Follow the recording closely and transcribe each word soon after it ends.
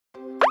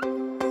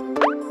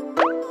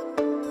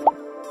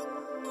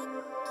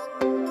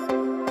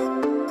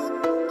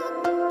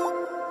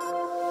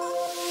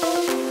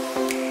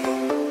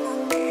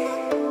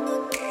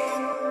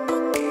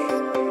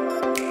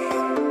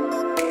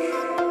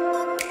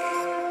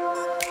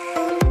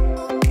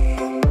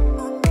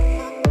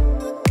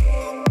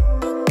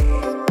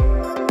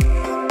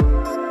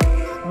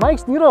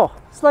Mike's noodle.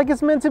 It's like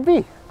it's meant to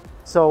be.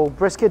 So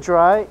brisket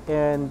dry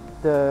and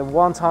the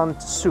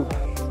wonton soup.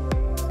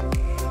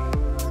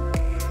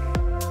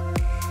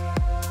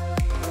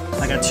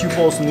 I got 2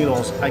 bowls of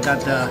noodles. I got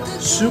the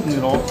soup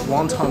noodle,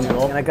 wonton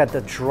noodle, and I got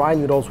the dry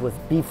noodles with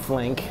beef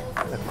flank.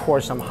 Of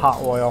course, some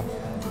hot oil.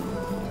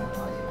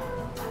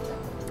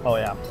 Oh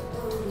yeah.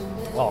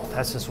 Oh,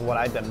 that's just what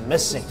I've been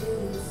missing.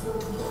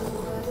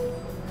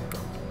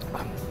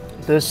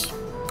 This,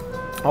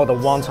 oh, the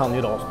wonton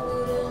noodles.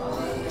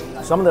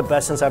 Some of the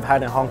best since I've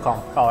had in Hong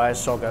Kong. Oh, that's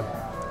so good.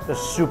 The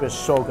soup is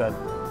so good.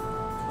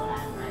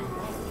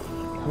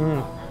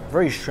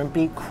 Very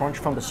shrimpy, crunch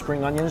from the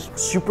spring onions.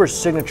 Super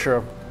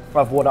signature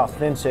of what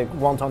authentic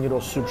wonton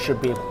noodle soup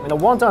should be. And the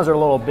wontons are a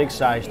little big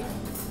sized.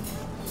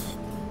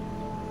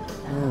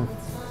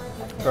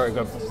 Very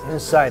good.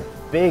 Inside,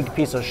 big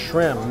piece of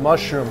shrimp,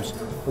 mushrooms,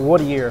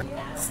 wood ear.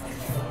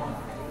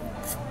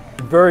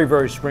 Very,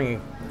 very springy.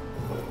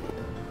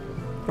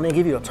 And they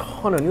give you a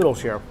ton of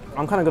noodles here.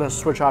 I'm kind of gonna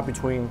switch out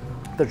between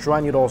the dry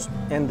noodles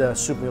and the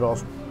soup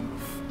noodles.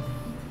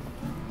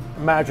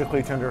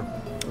 Magically tender.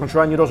 The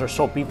dry noodles are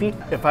so beefy.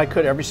 If I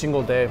could every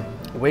single day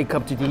wake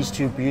up to these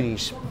 2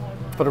 beauties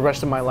for the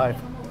rest of my life,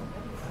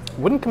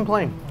 wouldn't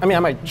complain. I mean, I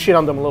might cheat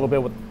on them a little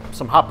bit with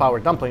some hot power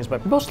dumplings,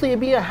 but mostly it'd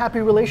be a happy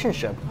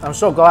relationship. I'm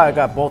so glad I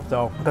got both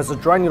though, because the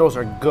dry noodles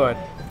are good,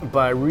 but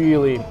I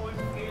really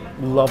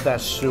love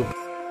that soup.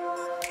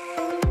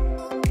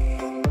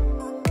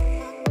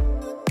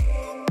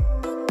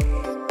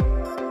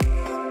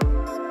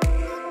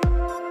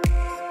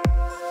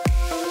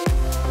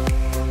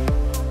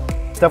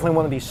 Definitely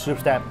one of these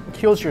soups that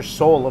kills your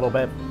soul a little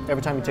bit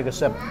every time you take a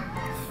sip.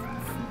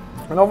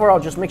 And overall,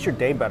 just makes your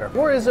day better.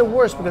 Or is it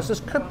worse? Because this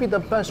could be the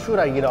best food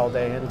I eat all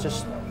day and it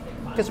just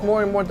gets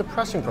more and more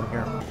depressing from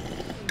here.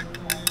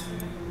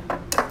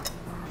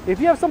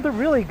 If you have something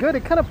really good,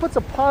 it kind of puts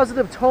a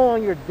positive tone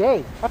on your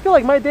day. I feel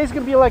like my day's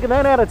gonna be like a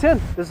 9 out of 10.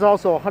 This is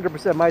also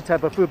 100% my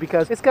type of food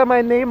because it's got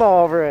my name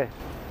all over it.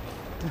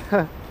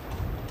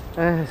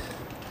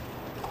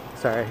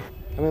 Sorry.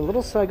 I mean,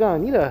 little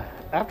Saigon, I need a,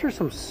 after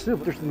some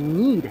soup, there's a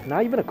need,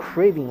 not even a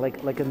craving,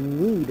 like a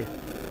need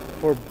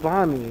for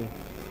banh mi.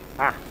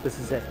 Ah, this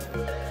is it.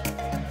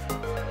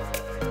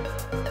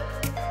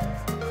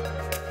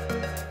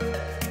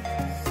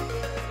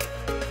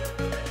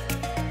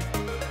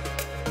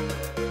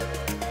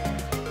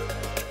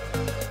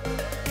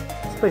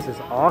 This place is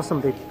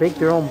awesome. They bake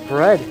their own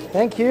bread.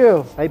 Thank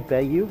you. I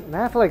bet you. And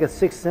I have like a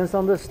 6th sense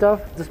on this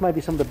stuff. This might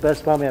be some of the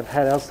best banh mi I've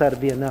had outside of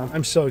Vietnam.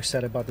 I'm so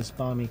excited about this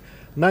banh mi.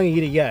 I'm not gonna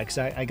eat it yet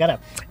because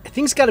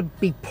things gotta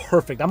be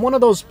perfect. I'm one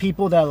of those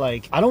people that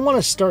like, I don't want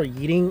to start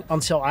eating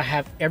until I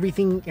have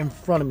everything in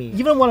front of me.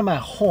 Even when I'm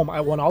at home, I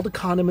want all the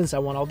condiments, I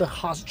want all the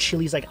hot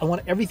chilies, like I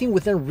want everything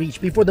within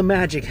reach before the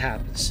magic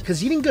happens.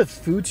 Because eating good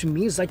food to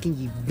me is like an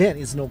event,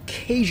 it's an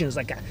occasion, it's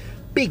like a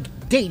big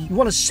date. You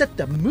want to set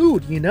the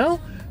mood, you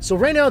know? So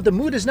right now the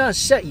mood is not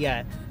set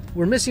yet.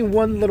 We're missing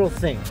one little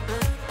thing.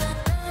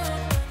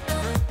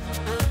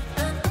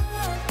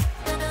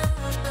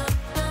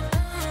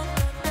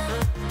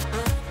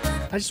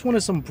 I just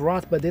wanted some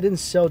broth, but they didn't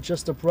sell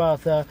just the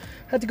broth.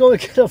 Had to go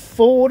get a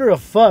full order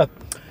of pho.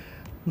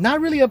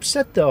 Not really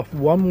upset though.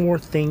 One more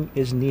thing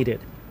is needed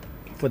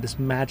for this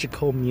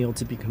magical meal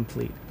to be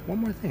complete.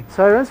 One more thing.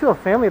 So I ran into a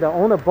family that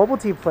owned a bubble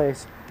tea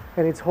place,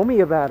 and they told me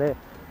about it.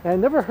 And I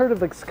never heard of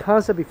this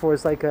concept before.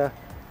 It's like a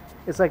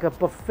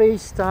buffet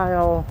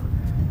style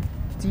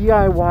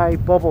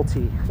DIY bubble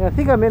tea. And I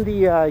think I'm in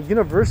the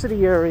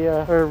university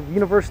area or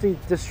university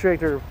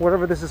district or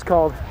whatever this is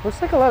called.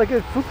 Looks like a lot of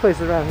good food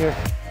places around here.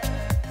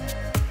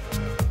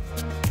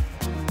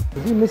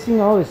 Is he missing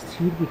all his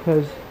teeth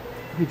because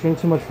he drank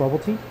too much bubble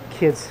tea?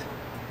 Kids,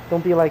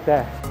 don't be like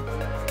that.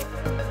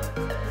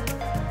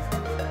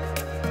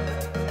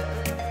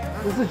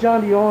 This is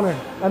John, the owner.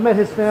 I met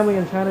his family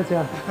in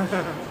Chinatown.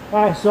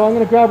 Alright, so I'm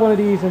gonna grab one of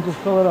these and just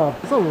fill it up.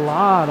 There's a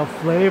lot of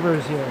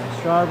flavors here.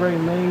 Strawberry,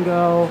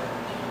 mango,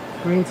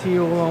 green tea,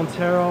 oolong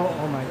taro.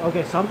 Oh my,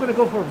 okay, so I'm gonna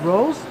go for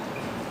rose.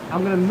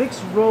 I'm gonna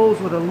mix rose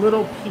with a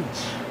little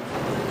peach.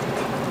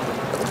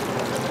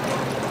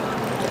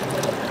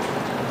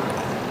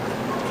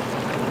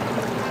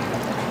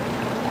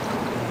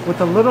 With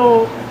a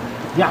little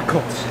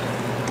Yakult.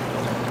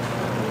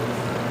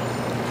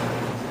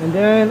 And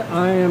then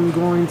I am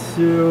going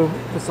to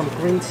put some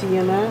green tea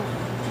in that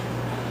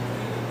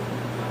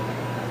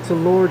to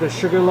lower the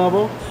sugar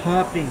level.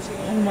 Toppings,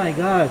 oh my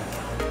god.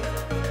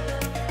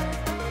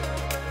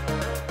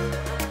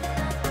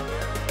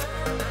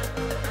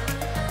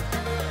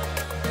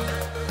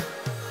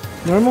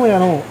 Normally I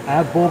don't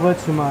add boba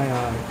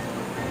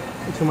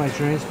to my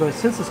drinks, but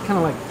since it's kind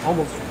of like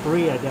almost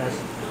free, I guess.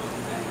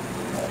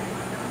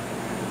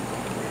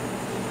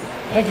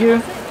 Thank you.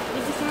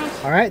 Thank you so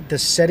much. All right, the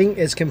setting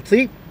is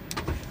complete.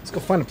 Let's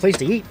go find a place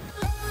to eat.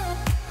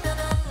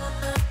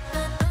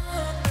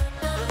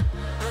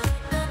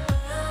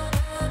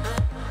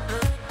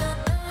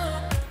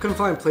 Couldn't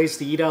find a place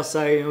to eat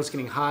outside. It was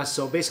getting hot,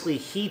 so basically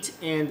heat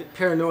and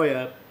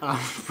paranoia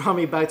brought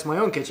me back to my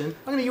own kitchen.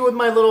 I'm gonna eat with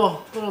my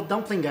little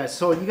dumpling guys.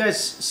 So you guys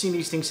seen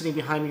these things sitting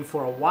behind me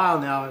for a while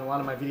now in a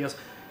lot of my videos.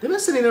 They've been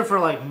sitting there for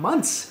like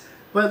months.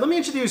 But let me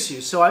introduce you.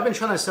 So I've been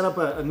trying to set up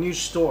a new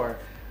store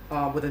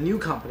with a new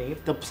company.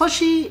 The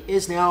plushie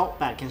is now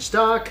back in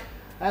stock,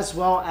 as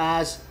well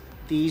as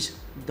these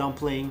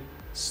dumpling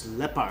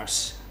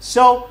slippers.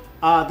 So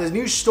the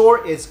new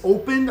store is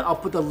open. I'll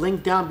put the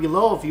link down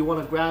below if you want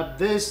to grab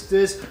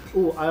this.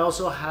 Oh, I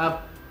also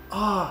have,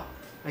 I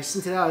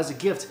sent it out as a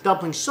gift.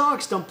 Dumpling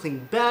socks,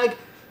 dumpling bag.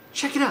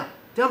 Check it out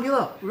down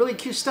below. Really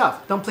cute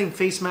stuff. Dumpling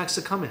face masks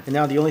are coming. And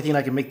now the only thing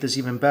that can make this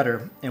even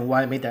better, and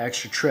why I made that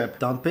extra trip,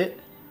 dump it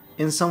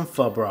in some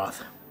pho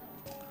broth.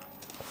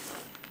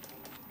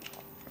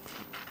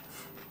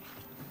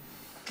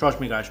 Trust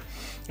me guys,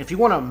 if you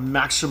want to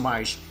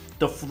maximize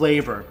the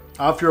flavor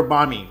of your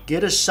banh mi,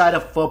 get a side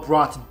of pho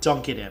broth to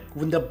dunk it in.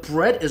 When the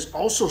bread is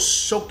also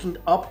soaking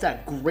up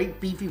that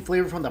great beefy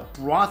flavor from the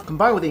broth,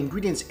 combined with the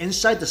ingredients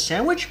inside the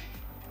sandwich,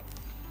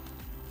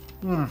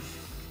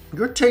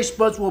 your taste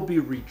buds will be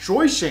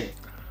rejoicing.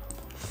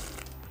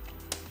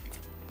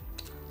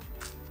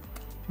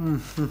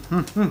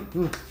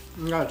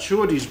 You gotta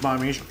chew these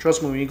banh mis.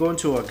 Trust me, when you go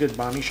into a good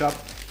banh mi shop,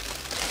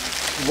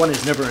 one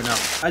is never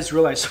enough. I just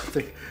realized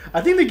something. I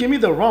think they gave me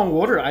the wrong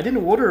order. I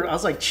didn't order, I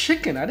was like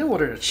chicken. I didn't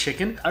order a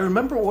chicken. I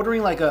remember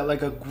ordering like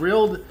a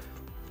grilled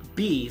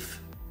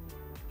beef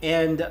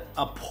and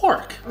a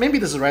pork. Maybe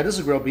this is right, this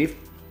is grilled beef.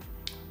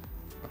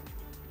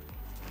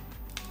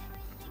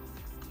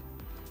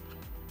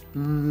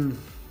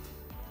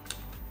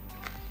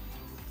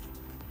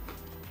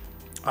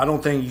 I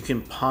don't think you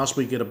can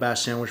possibly get a bad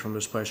sandwich from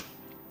this place.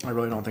 I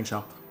really don't think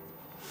so.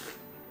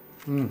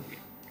 And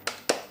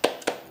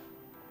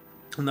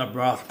that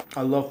broth.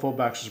 I love Pho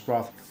Bax's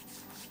broth.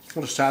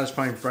 What a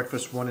satisfying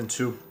breakfast 1 and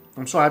 2.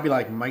 I'm so happy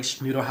like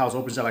Mike's Noodle House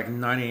opens at like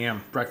 9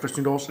 a.m. Breakfast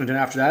noodles. And then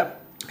after that,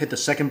 hit the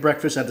second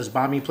breakfast at this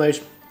banh mi place.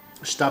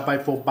 Stop by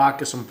Pho Bac,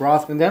 get some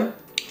broth. And then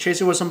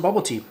chase it with some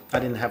bubble tea. I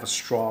didn't have a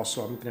straw,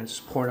 so I'm gonna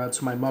just pour it out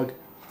to my mug.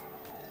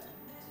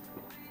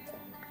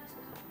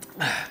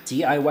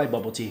 DIY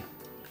bubble tea.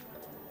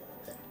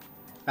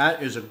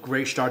 That is a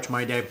great start to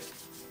my day.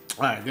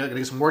 All right, gotta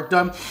get some work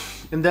done.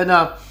 And then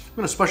I'm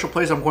in a special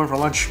place I'm going for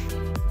lunch.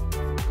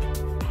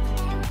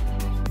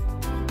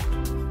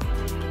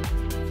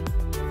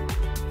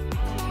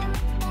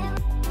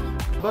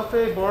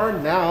 Buffet bar,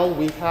 now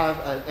we have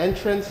an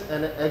entrance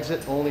and an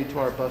exit only to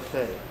our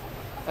buffet.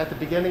 At the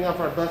beginning of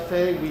our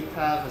buffet, we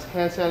have a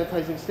hand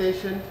sanitizing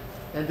station,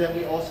 and then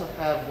we also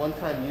have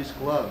one-time use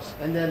gloves,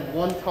 and then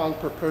 1 tong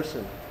per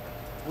person.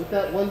 With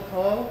that 1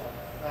 tong,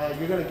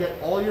 you're gonna get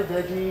all your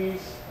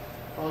veggies,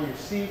 all your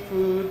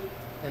seafood,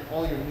 and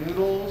all your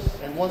noodles.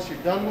 And once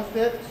you're done with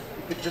it,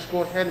 you could just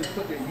go ahead and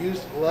put your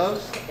used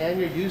gloves and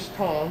your used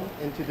tong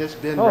into this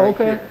bin right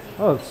here.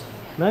 Oh, it's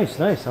nice.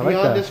 I like that.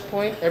 Beyond this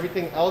point,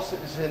 everything else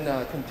is in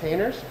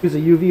containers. Use a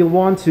UV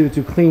wand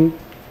to clean,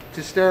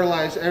 to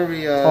sterilize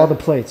every all the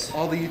plates,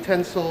 all the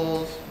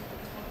utensils,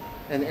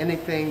 and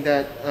anything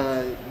that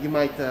you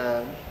might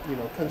you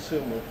know,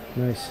 consume with.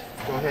 Nice.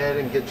 Go ahead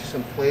and get you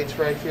some plates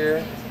right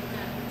here.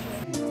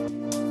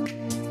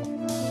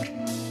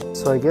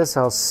 So I guess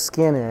I'll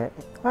scan it.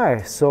 All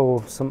right,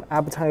 so some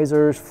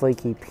appetizers,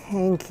 flaky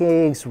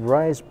pancakes,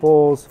 rice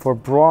bowls. For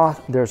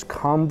broth, there's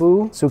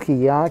kombu,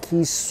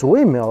 sukiyaki,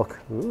 soy milk.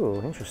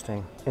 Ooh,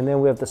 interesting. And then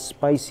we have the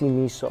spicy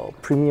miso,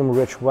 premium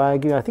rich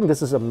Wagyu. I think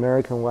this is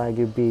American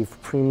Wagyu beef,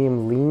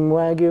 premium lean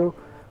Wagyu,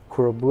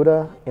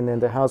 Kurobuta, and then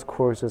the house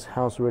course is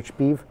house rich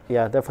beef.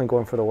 Yeah, definitely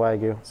going for the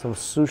Wagyu. Some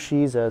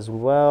sushis as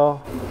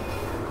well.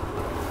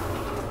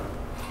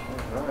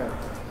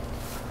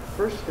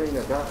 First thing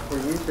I got for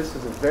you, this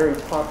is a very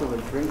popular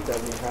drink that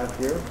we have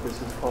here.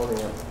 This is called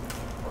a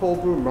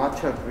cold brew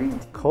matcha green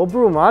tea. Cold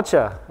brew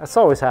matcha, that's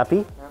always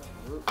happy.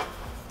 Absolutely.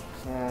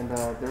 And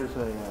there's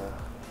a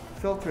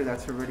filter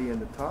that's already in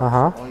the top.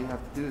 So all you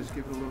have to do is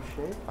give it a little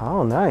shake.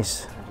 Oh,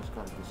 nice. I just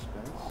got to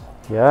dispense.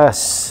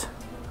 Yes.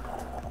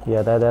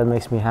 Yeah, that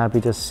makes me happy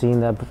just seeing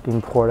that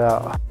being poured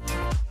out.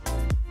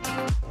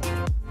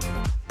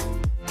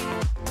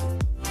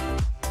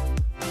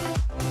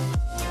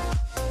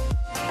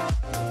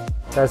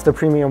 That's the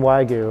premium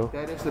Wagyu.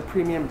 That is the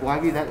premium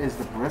Wagyu. That is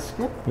the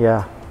brisket.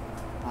 Yeah.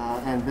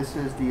 And this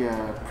is the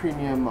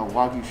premium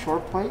Wagyu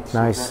short plate. So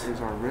nice. that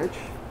is our rich.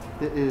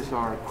 This is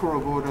our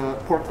Kurobuta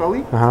pork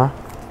belly.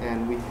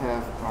 And we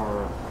have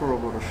our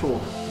Kurobuta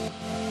shoulder.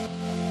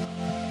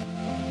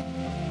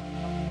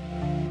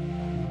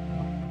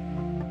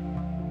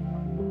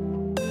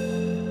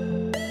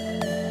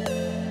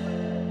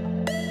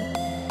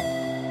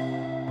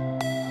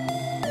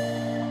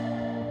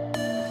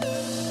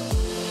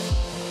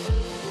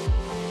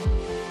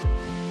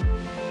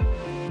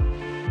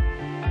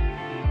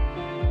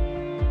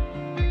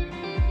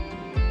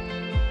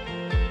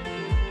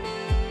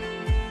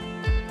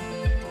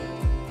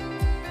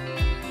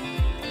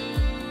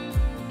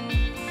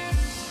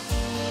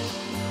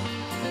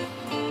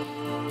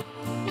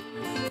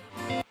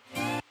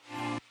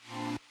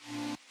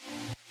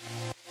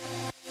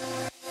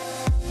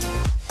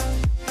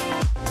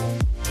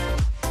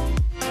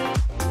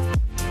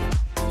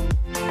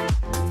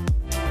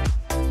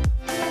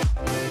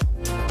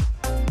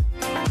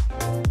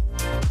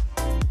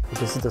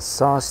 is the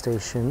sauce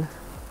station.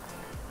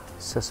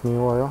 Sesame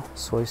oil,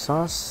 soy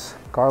sauce,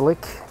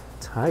 garlic,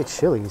 Thai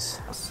chilies,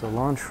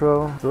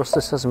 cilantro,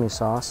 roasted sesame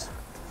sauce.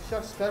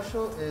 Chef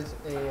Special is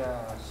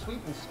a sweet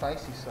and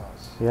spicy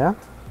sauce. Yeah?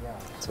 Yeah.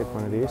 Take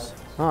one of these.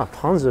 Ah,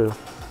 ponzu.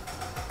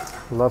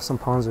 Love some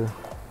ponzu.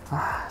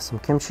 Ah, some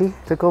kimchi,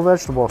 pickled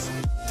vegetables.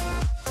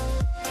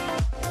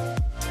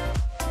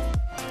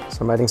 So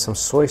I'm adding some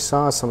soy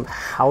sauce, some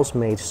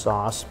house-made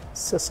sauce,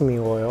 sesame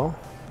oil,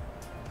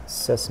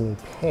 sesame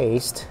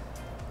paste,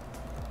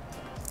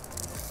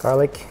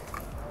 garlic,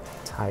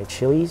 Thai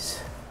chilies.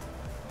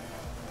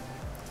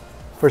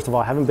 First of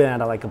all, I haven't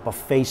been at like a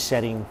buffet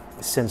setting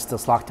since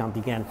this lockdown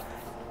began.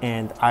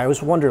 And I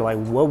always wonder like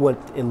what would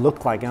it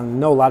look like? And I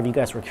know a lot of you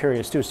guys were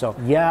curious too. So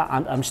yeah,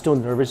 I'm still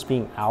nervous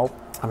being out.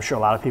 I'm sure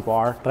a lot of people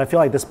are, but I feel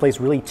like this place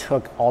really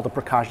took all the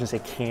precautions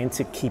it can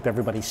to keep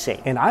everybody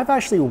safe. And I've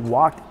actually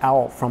walked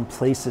out from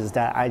places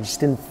that I just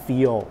didn't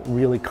feel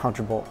really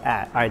comfortable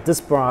at. All right,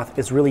 this broth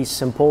is really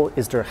simple.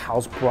 It's their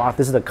house broth.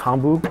 This is the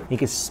kombu. You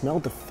can smell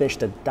the fish,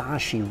 the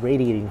dashi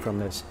radiating from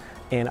this.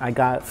 And I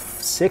got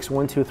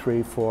 1, 2,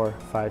 3, 4,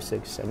 5,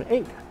 6, 7,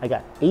 8. I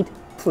got 8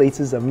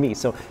 places of meat.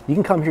 So you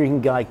can come here, you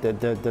can get like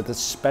the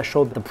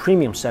special, the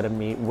premium set of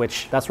meat,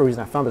 which that's the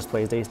reason I found this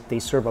place. They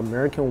serve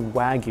American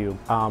Wagyu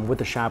with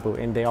the shabu,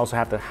 and they also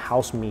have the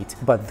house meat.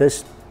 But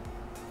this,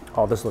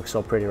 oh, this looks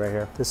so pretty right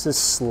here. This is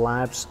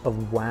slabs of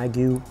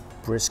Wagyu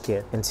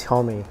brisket, and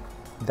tell me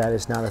that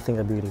is not a thing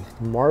of beauty.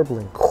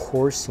 Marbling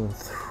coursing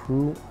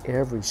through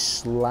every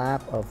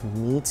slab of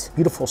meat.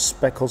 Beautiful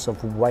speckles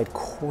of white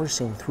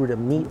coursing through the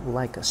meat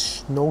like a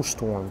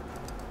snowstorm.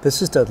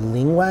 This is the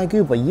lean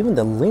Wagyu, but even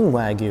the lean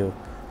Wagyu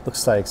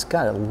looks like it's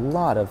got a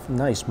lot of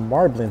nice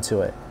marbling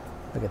to it.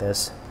 Look at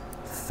this.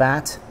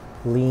 Fat,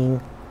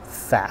 lean,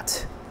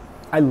 fat.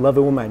 I love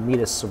it when my meat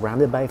is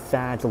surrounded by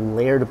fat,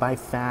 layered by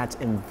fat,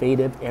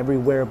 invaded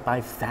everywhere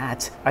by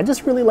fat. I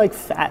just really like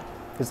fat.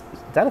 Is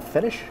that a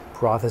fetish?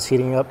 Broth is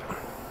heating up.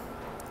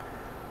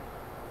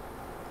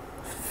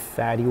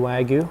 Fatty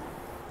Wagyu.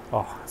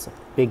 Oh, it's a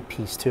big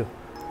piece too.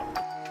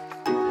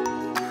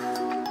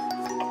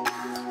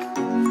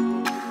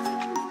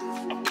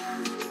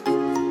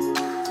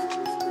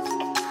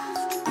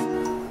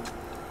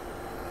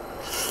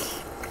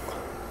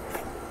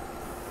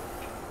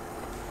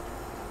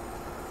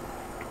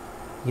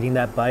 Eating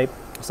that bite,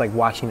 it's like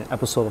watching an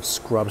episode of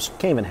Scrubs.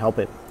 Can't even help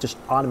it. Just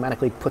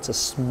automatically puts a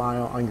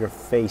smile on your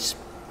face.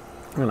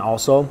 And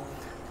also,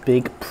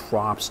 big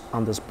props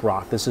on this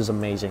broth. This is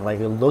amazing. Like,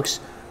 it looks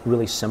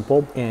really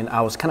simple, and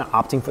I was kind of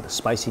opting for the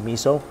spicy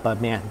miso,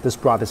 but man, this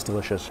broth is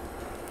delicious.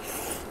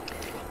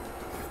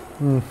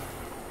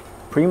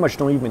 Pretty much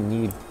don't even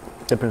need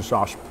dipping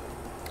sauce.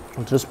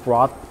 This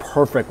broth,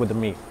 perfect with the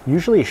meat.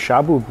 Usually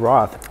shabu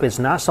broth is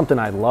not something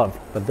I love,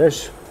 but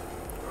this,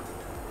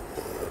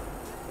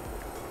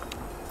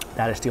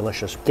 that is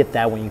delicious. Get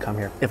that when you come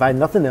here. If I had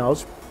nothing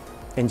else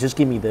and just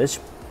give me this,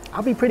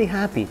 I'll be pretty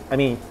happy. I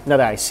mean, now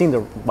that I've seen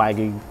the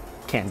Wagyu,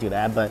 can't do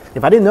that, but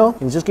if I didn't know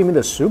and just give me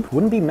the soup,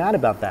 wouldn't be mad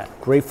about that.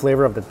 Great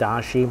flavor of the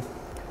dashi,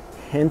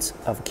 hints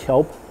of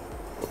kelp.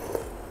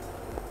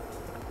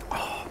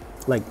 Oh,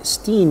 like,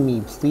 steam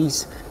me,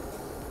 please.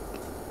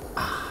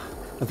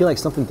 I feel like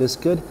something this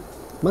good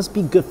must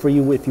be good for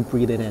you if you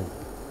breathe it in.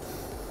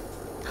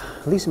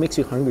 At least it makes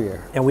you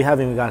hungrier. And we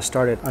haven't even got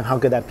started on how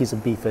good that piece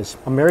of beef is.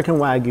 American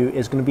Wagyu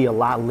is gonna be a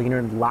lot leaner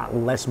and a lot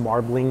less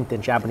marbling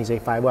than Japanese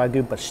A5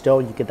 Wagyu, but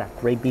still you get that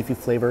great beefy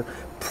flavor,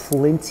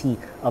 plenty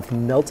of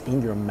melt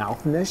in your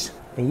mouthness.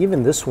 And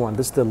even this one,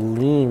 this is the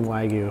lean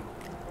Wagyu.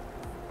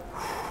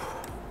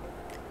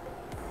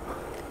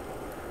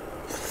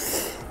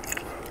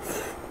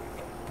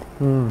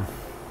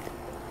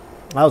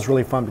 That was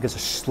really fun because it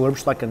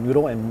slurps like a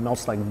noodle and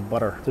melts like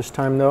butter. This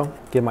time though,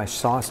 get my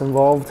sauce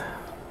involved.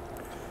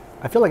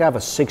 I feel like I have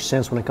a sixth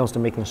sense when it comes to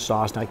making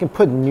sauce. Now I can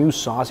put new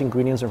sauce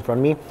ingredients in front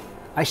of me.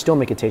 I still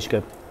make it taste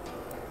good.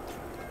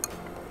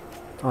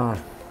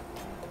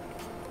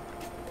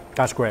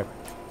 That's great.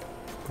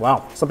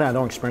 Wow, something I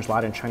don't experience a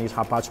lot in Chinese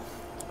hot pots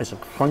is a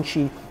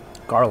crunchy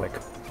garlic.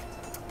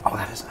 Oh,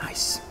 that is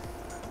nice.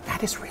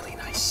 That is really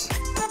nice.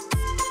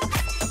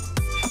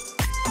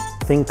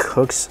 Thing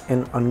cooks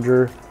in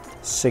under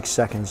 6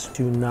 seconds.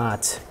 Do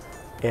not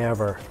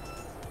ever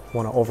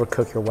want to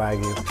overcook your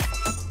Wagyu.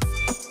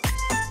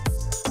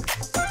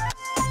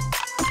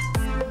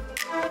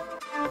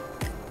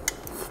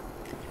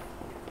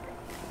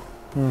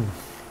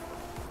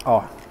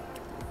 Oh,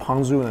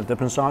 ponzu and a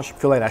dipping sauce. I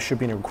feel like that should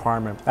be a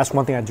requirement. That's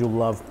one thing I do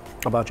love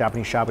about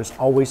Japanese shabu. There's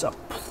always a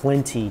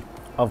plenty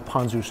of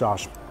ponzu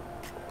sauce.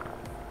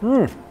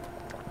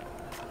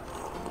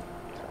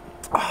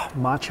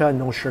 Matcha,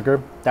 no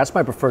sugar. That's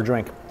my preferred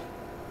drink.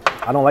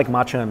 I don't like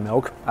matcha and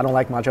milk. I don't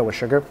like matcha with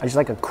sugar. I just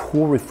like a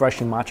cool,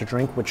 refreshing matcha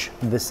drink, which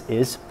this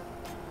is.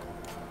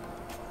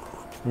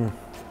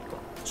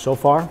 So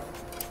far,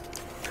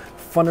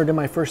 funner than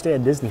my first day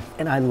at Disney.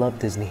 And I love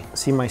Disney.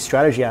 See, my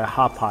strategy at a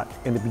hot pot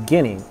in the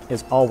beginning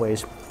is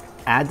always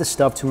add the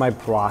stuff to my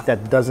broth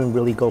that doesn't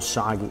really go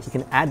soggy. You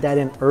can add that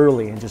in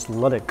early and just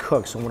let it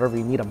cook. So whenever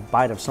you need a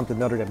bite of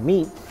something other than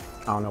meat,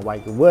 I don't know why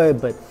you would,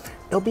 but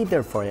it'll be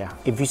there for you.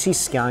 If you see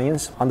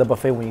scallions on the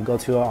buffet when you go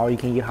to all you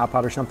can eat hot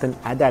pot or something,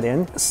 add that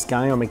in.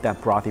 Scallion will make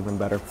that broth even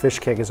better. Fish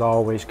cake is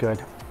always good.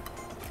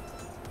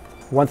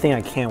 One thing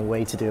I can't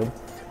wait to do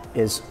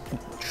is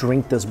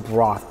drink this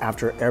broth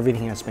after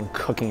everything has been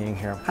cooking in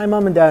here. Hi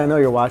Mom and Dad, I know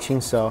you're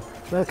watching, so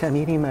look, I'm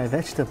eating my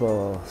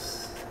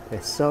vegetables.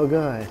 It's so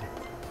good.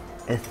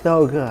 It's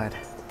so good.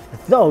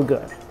 It's so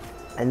good.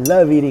 I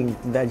love eating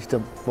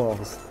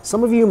vegetables.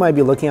 Some of you might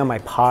be looking at my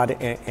pot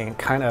and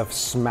kind of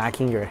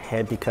smacking your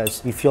head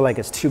because you feel like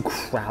it's too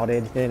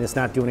crowded and it's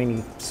not doing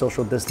any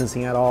social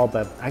distancing at all,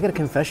 but I got a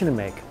confession to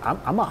make.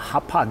 I'm a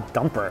hot pot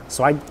dumper.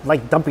 So I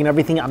like dumping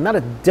everything. I'm not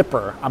a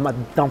dipper, I'm a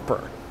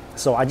dumper.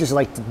 So I just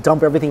like to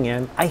dump everything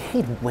in. I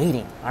hate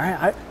waiting, all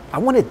right? I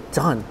want it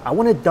done. I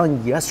want it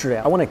done yesterday.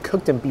 I want it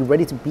cooked and be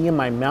ready to be in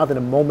my mouth in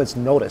a moment's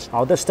notice.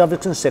 All this stuff is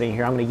gonna sit in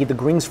here. I'm gonna eat the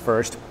greens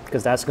first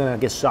because that's gonna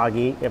get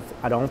soggy if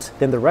I don't.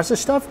 Then the rest of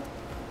the stuff,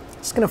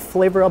 it's gonna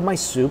flavor up my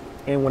soup.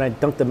 And when I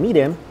dunk the meat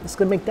in, it's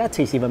gonna make that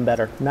taste even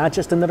better. Not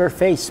just another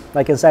face.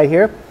 Like inside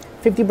here,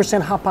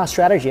 50% hot pot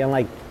strategy and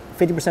like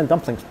 50%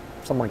 dumplings,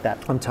 something like that.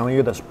 I'm telling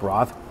you, this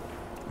broth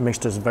makes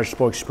this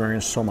vegetable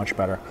experience so much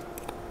better.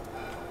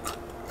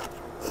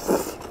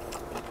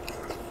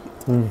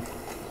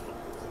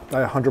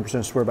 I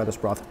 100% swear by this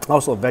broth.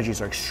 Also, veggies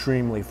are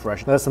extremely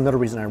fresh. That's another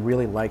reason I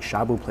really like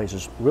Shabu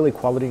places. Really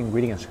quality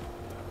ingredients.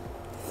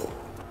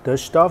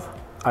 This stuff,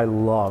 I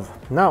love.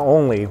 Not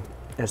only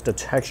is the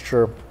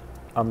texture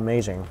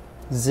amazing,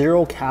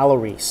 0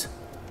 calories,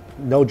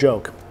 no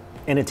joke,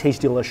 and it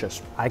tastes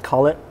delicious. I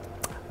call it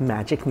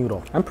magic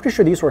noodle. I'm pretty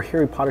sure these were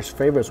Harry Potter's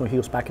favorites when he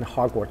was back in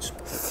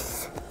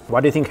Hogwarts.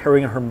 Why do you think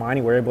Harry and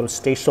Hermione were able to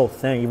stay so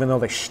thin even though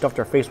they stuffed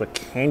their face with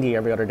candy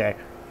every other day?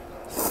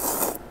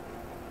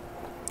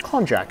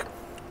 Konjac,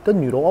 the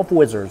noodle of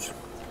wizards.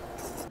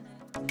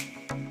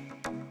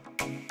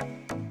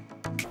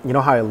 You know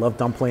how I love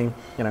dumpling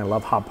and I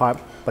love hot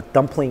pot, but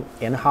dumpling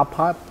in hot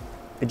pot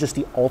is just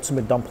the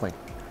ultimate dumpling.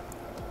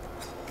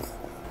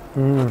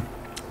 When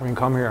you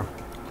come here,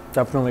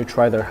 definitely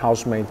try their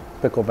house-made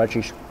pickled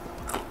veggies.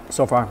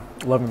 So far,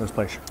 loving this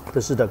place.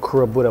 This is the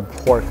kurabuta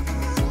pork.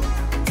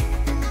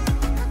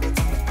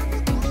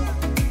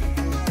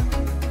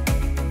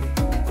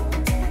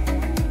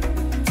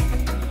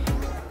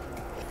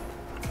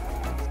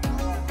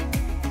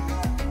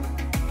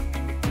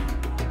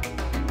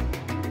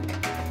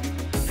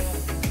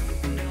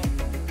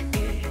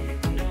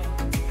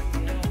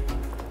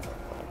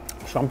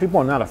 Some people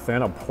are not a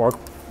fan of pork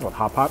with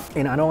hot pot,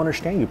 and I don't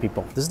understand you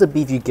people. This is the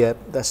beef you get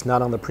that's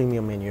not on the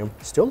premium menu.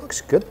 Still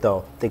looks good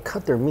though. They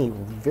cut their meat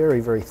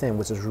very, very thin,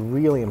 which is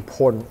really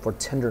important for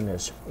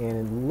tenderness.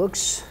 And it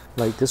looks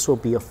like this will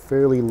be a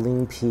fairly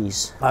lean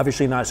piece.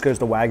 Obviously not as good as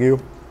the Wagyu,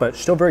 but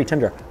still very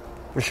tender.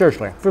 But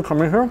seriously, if you're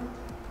coming here,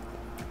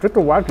 get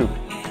the Wagyu.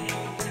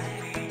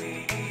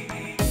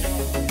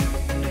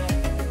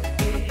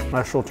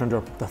 That's so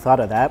tender. The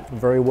thought of that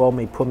very well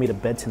may put me to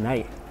bed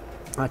tonight.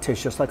 That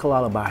tastes just like a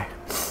lullaby.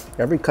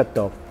 Every cut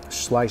though,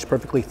 sliced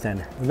perfectly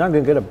thin. You're not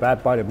gonna get a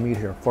bad bite of meat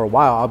here. For a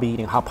while, I'll be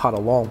eating hot pot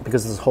alone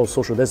because of this whole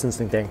social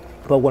distancing thing.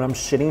 But when I'm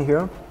sitting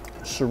here,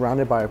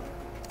 surrounded by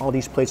all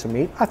these plates of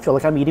meat, I feel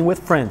like I'm eating with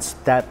friends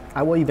that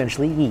I will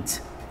eventually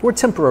eat. We're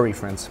temporary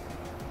friends.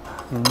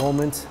 The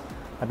moment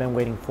I've been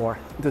waiting for.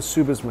 This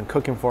soup has been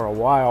cooking for a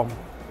while.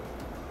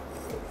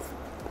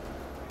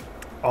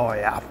 Oh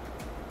yeah.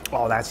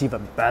 Oh, that's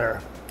even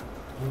better.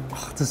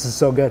 Oh, this is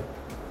so good.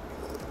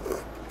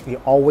 You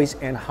always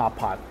end hot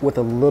pot with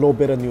a little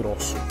bit of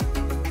noodles.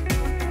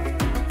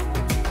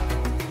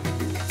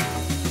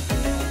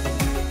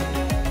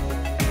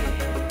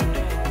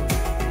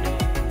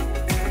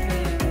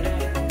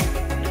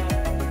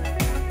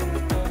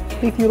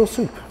 Beef noodle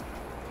soup.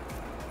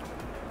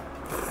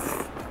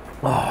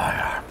 Oh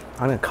yeah.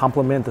 I'm gonna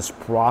compliment this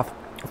broth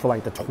for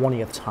like the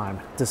 20th time.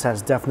 This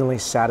has definitely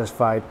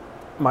satisfied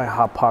my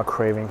hot pot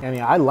craving. I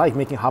mean, I like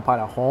making hot pot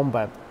at home,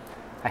 but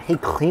I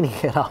hate cleaning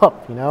it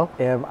up, you know?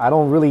 And I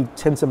don't really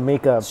tend to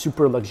make a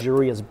super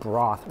luxurious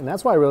broth. And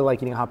that's why I really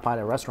like eating hot pot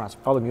at restaurants.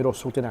 All the noodles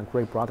soaked in that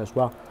great broth as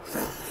well.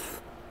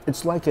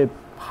 It's like a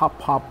hot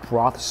pot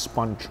broth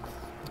sponge.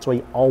 That's why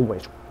you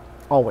always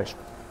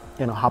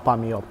in a hot pot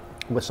meal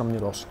with some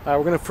noodles. All right,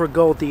 we're gonna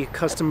forgo the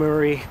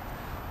customary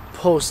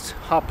post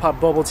hot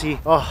pot bubble tea.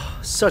 Oh,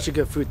 such a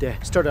good food day.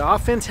 Started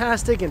off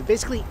fantastic and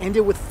basically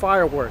ended with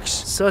fireworks.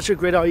 Such a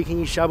great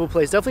all-you-can-eat shabu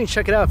place. Definitely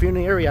check it out if you're in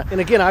the area.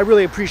 And again, I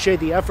really appreciate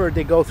the effort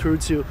they go through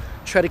to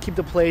try to keep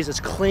the place as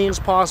clean as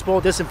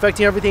possible,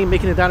 disinfecting everything,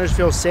 making the diners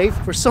feel safe.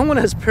 For someone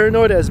as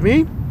paranoid as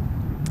me,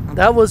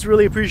 that was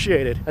really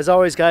appreciated. As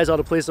always, guys, all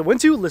the places I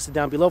went to listed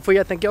down below for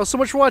you. Thank you all so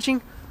much for watching.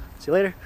 See you later.